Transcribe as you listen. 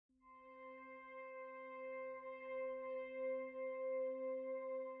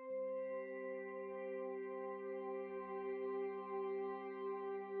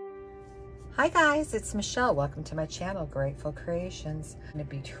Hi guys, it's Michelle. Welcome to my channel, Grateful Creations. I'm going to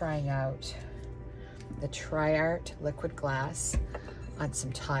be trying out the TriArt Liquid Glass on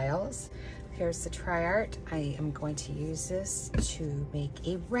some tiles. Here's the TriArt. I am going to use this to make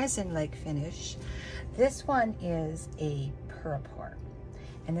a resin-like finish. This one is a pearl pour,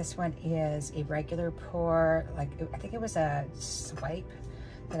 and this one is a regular pour. Like, I think it was a swipe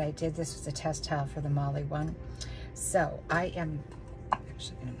that I did. This was a test tile for the Molly one. So I am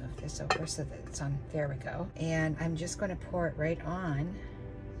actually going to move this over so that it's on. There we go. And I'm just going to pour it right on.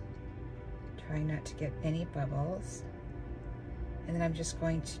 Try not to get any bubbles. And then I'm just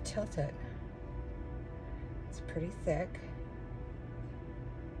going to tilt it. It's pretty thick.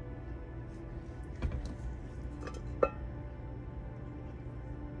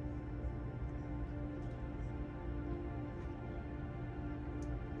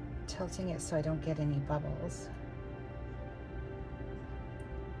 Tilting it so I don't get any bubbles.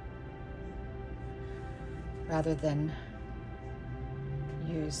 Rather than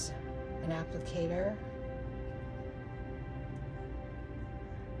use an applicator.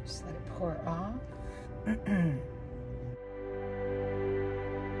 Just let it pour off.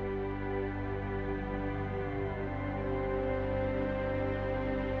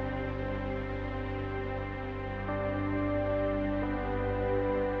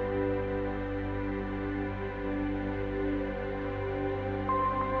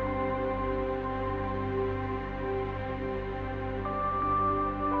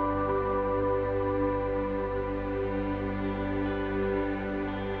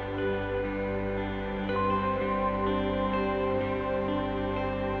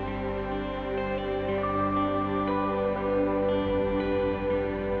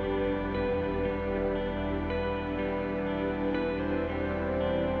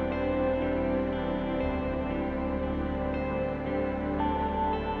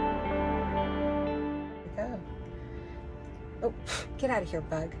 Oh, get out of here,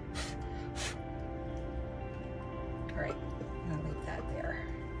 bug. All right, I'm gonna leave that there.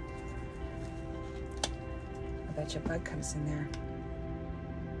 I bet your bug comes in there.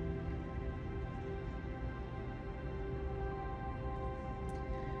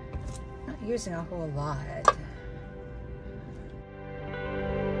 Not using a whole lot.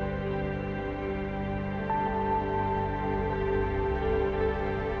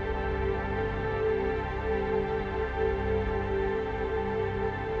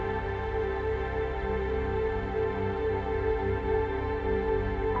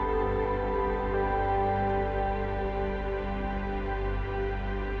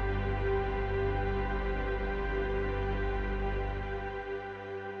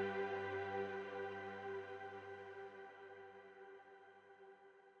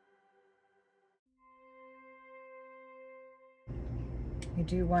 You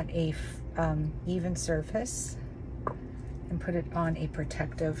do want a even surface and put it on a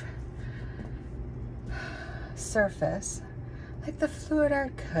protective surface like the Fluid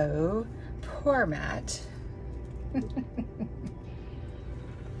Art Co. pour mat.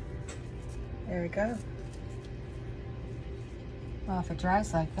 There we go. Well, if it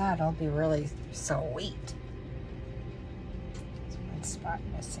dries like that, it'll be really sweet. There's one spot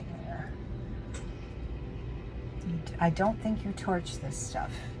missing there. I don't think you torch this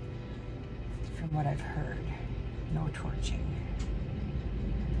stuff, from what I've heard. No torching.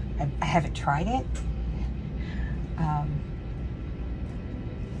 I haven't tried it.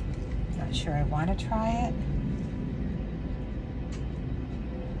 Not sure I want to try it.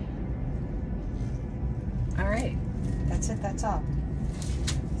 All right, that's it, that's all.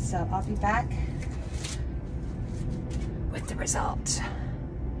 So I'll be back with the results.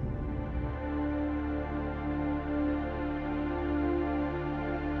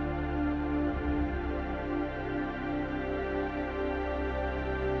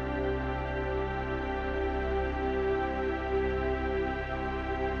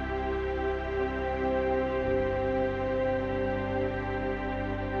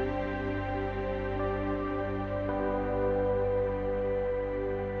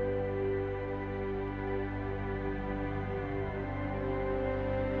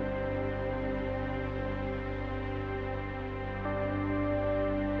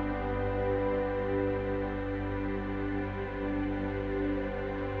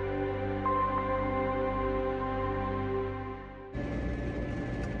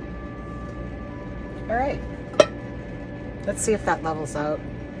 All right, let's see if that levels out,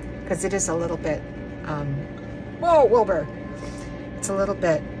 because it is a little bit, whoa, Wilbur, it's a little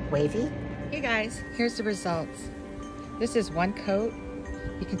bit wavy. Hey guys, here's the results. This is one coat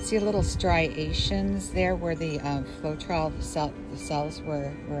You can see little striations there where the Floetrol cells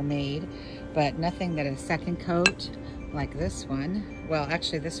were made, but nothing that a second coat like this one. Well,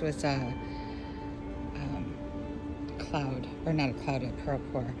 actually this was a cloud, or not a cloud, a pearl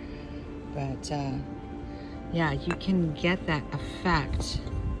pour. But yeah, you can get that effect.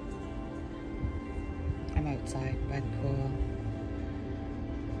 I'm outside by the pool.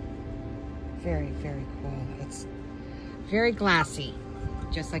 Very, very cool. It's very glassy,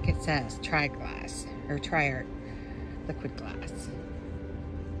 just like it says, TriGlass, or TriArt Liquid Glass.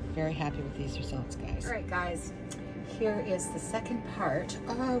 Very happy with these results, guys. All right, guys, here is the second part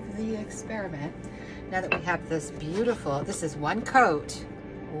of the experiment. Now that we have this beautiful, this is one coat.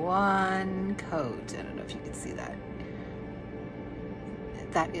 One coat. I don't know if you can see that.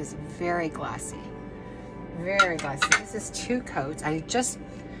 That is very glassy. Very glassy. This is two coats. I just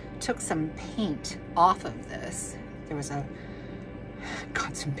took some paint off of this. There was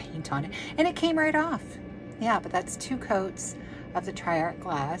got some paint on it and it came right off. Yeah, but that's two coats of the TriArt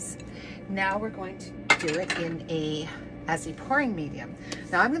glass. Now we're going to do it as a pouring medium.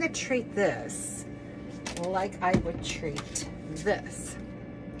 Now I'm going to treat this like I would treat this.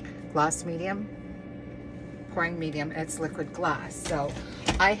 Gloss medium, pouring medium, and it's liquid glass. So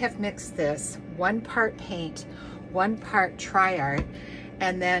I have mixed this 1 part paint, 1 part TriArt,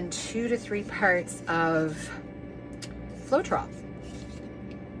 and then 2 to 3 parts of Floetrol.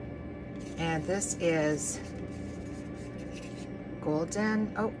 And this is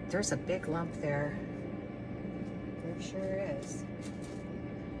golden. Oh, there's a big lump there. There sure is.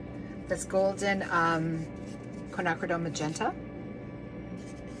 That's golden quinacridone magenta.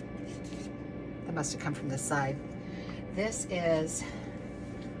 That must have come from this side. This is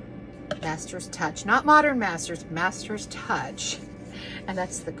Master's Touch, not Modern Masters, Master's Touch. And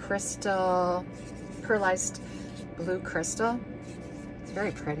that's the crystal, pearlized blue crystal. It's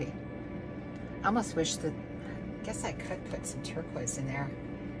very pretty. I almost wish that, I guess I could put some turquoise in there.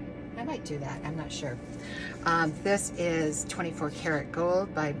 I might do that, I'm not sure. This is 24 karat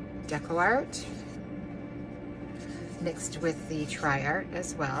gold by DecoArt, mixed with the TriArt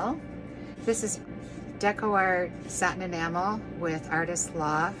as well. This is DecoArt satin enamel with Artist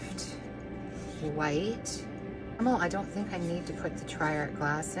Loft white. I don't think I need to put the TriArt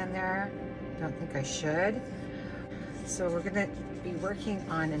glass in there. I don't think I should. So we're gonna be working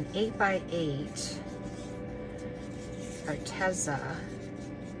on an 8x8 Arteza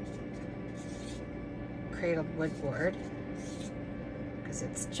cradle wood board, because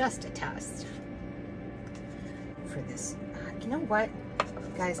it's just a test for this. You know what,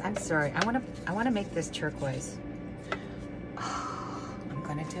 guys? I'm sorry. I want to make this turquoise. Oh, I'm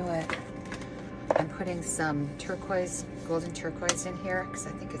gonna do it. I'm putting some turquoise, golden turquoise in here because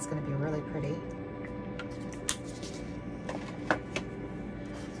I think it's going to be really pretty.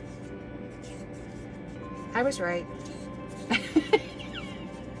 I was right.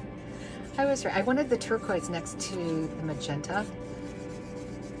 I was right. I wanted the turquoise next to the magenta.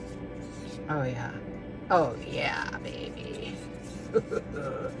 Oh yeah. Oh yeah, baby.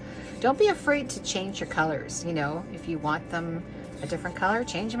 Don't be afraid to change your colors. You know, if you want them a different color,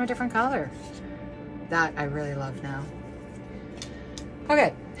 change them a different color. That I really love now.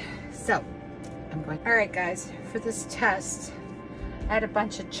 Okay, so I'm going. All right, guys, for this test, I had a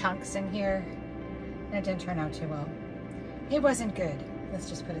bunch of chunks in here, and it didn't turn out too well. It wasn't good. Let's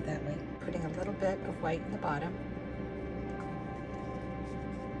just put it that way. Putting a little bit of white in the bottom.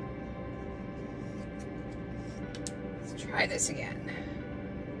 Let's try this again.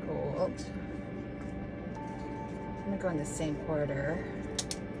 Gold. I'm gonna go in the same order.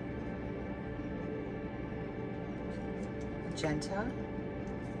 Magenta.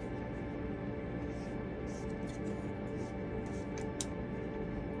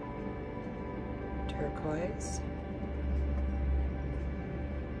 Turquoise.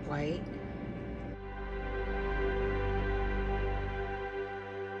 White.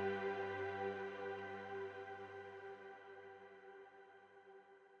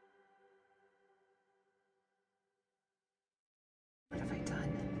 What have I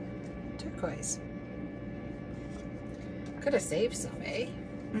done? Turquoise. Could have saved some, eh?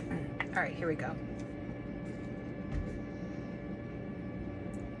 All right, here we go.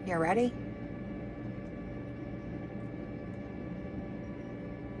 You ready?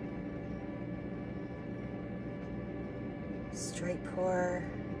 Straight pour.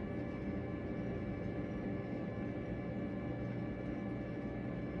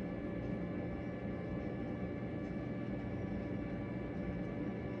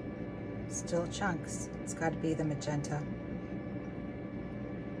 Still chunks. It's got to be the magenta.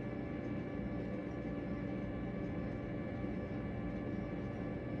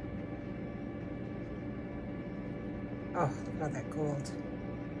 Oh, look at all that gold.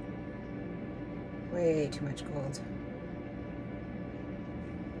 Way too much gold.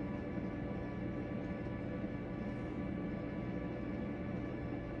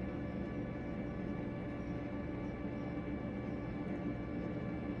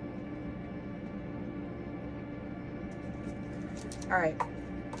 All right.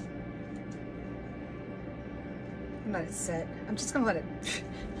 Let it sit. I'm just gonna let it.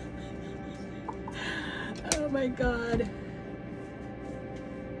 Oh my God.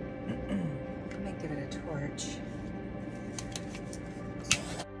 I'm gonna give it a torch.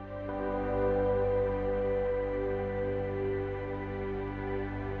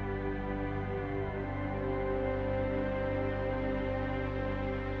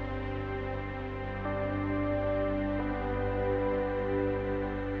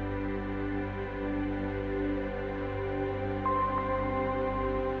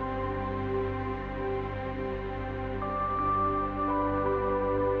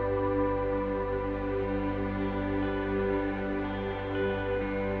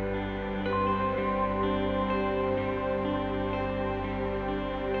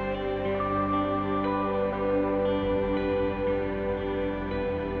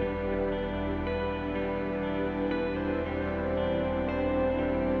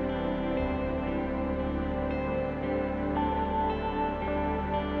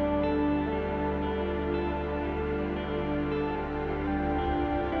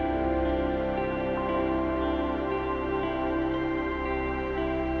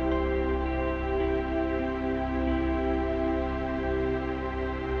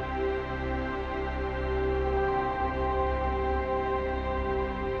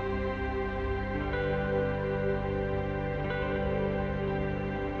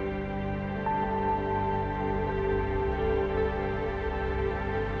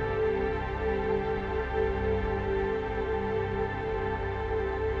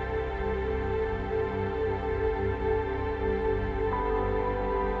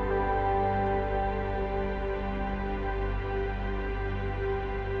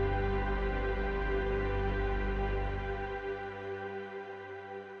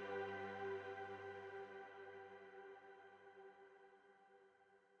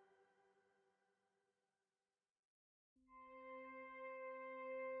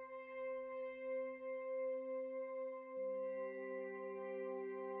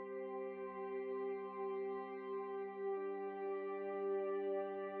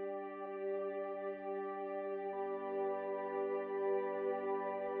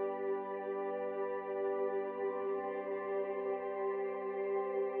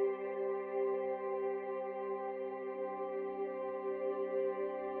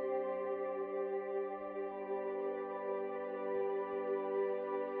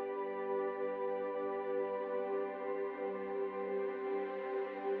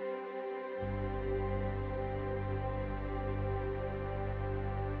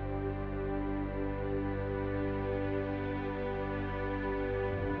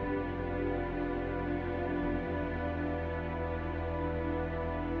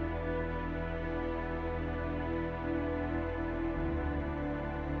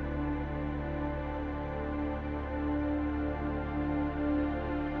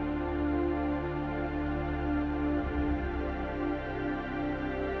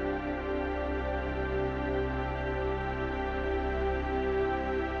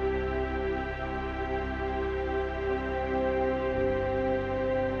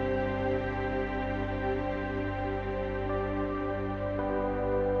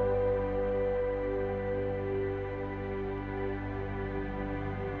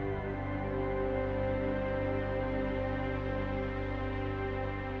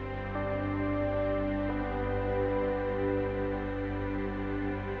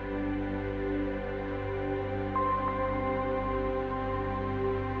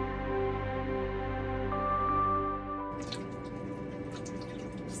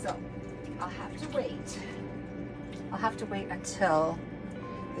 So I'll have to wait. I'll have to wait until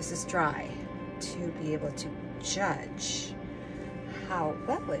this is dry to be able to judge how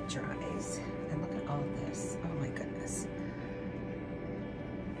well it dries. And look at all this. Oh my goodness.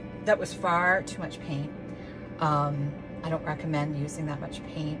 That was far too much paint. I don't recommend using that much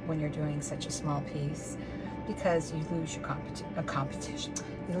paint when you're doing such a small piece because you lose your competition.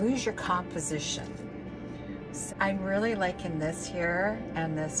 You lose your composition. So I'm really liking this here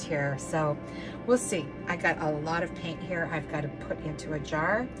and this here. So we'll see. I got a lot of paint here I've got to put into a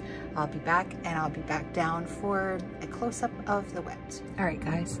jar. I'll be back, and I'll be back down for a close-up of the wet. All right,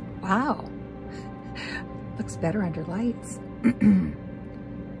 guys. Wow. Looks better under lights.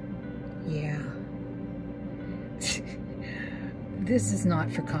 Yeah. This is not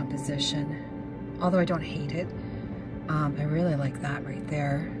for composition, although I don't hate it. I really like that right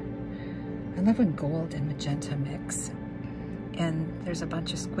there. I love when gold and magenta mix. And there's a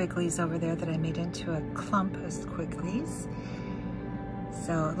bunch of squigglies over there that I made into a clump of squigglies.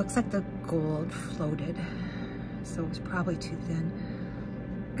 So it looks like the gold floated, so it was probably too thin.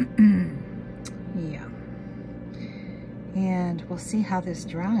 Yeah. And we'll see how this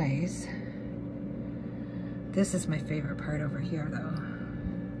dries. This is my favorite part over here though.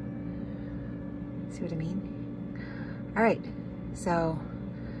 See what I mean? All right, so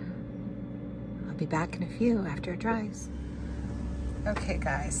I'll be back in a few after it dries. Okay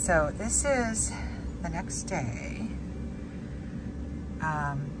guys, so this is the next day.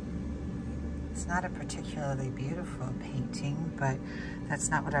 It's not a particularly beautiful painting, but that's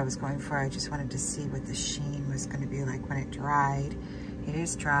not what I was going for. I just wanted to see what the sheen was going to be like when it dried. It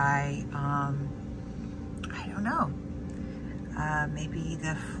is dry. I don't know. Maybe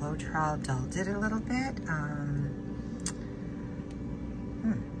the Floetrol dulled it a little bit.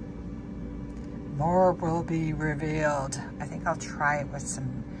 More will be revealed. I think I'll try it with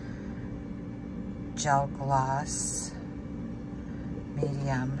some gel gloss,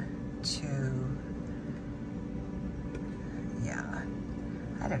 medium to, yeah,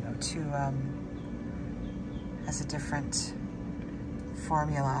 I don't know, to, as a different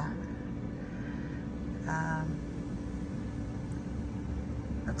formula.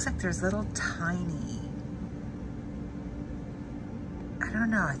 Looks like there's little tiny, I don't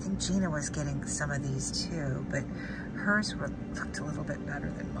know, I think Gina was getting some of these too, but hers looked a little bit better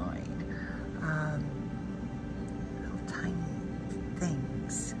than mine. Little tiny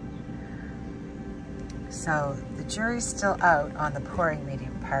things. So the jury's still out on the pouring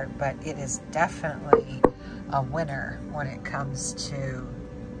medium part, but it is definitely a winner when it comes to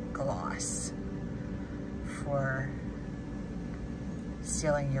gloss for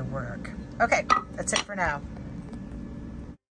sealing your work. Okay, that's it for now.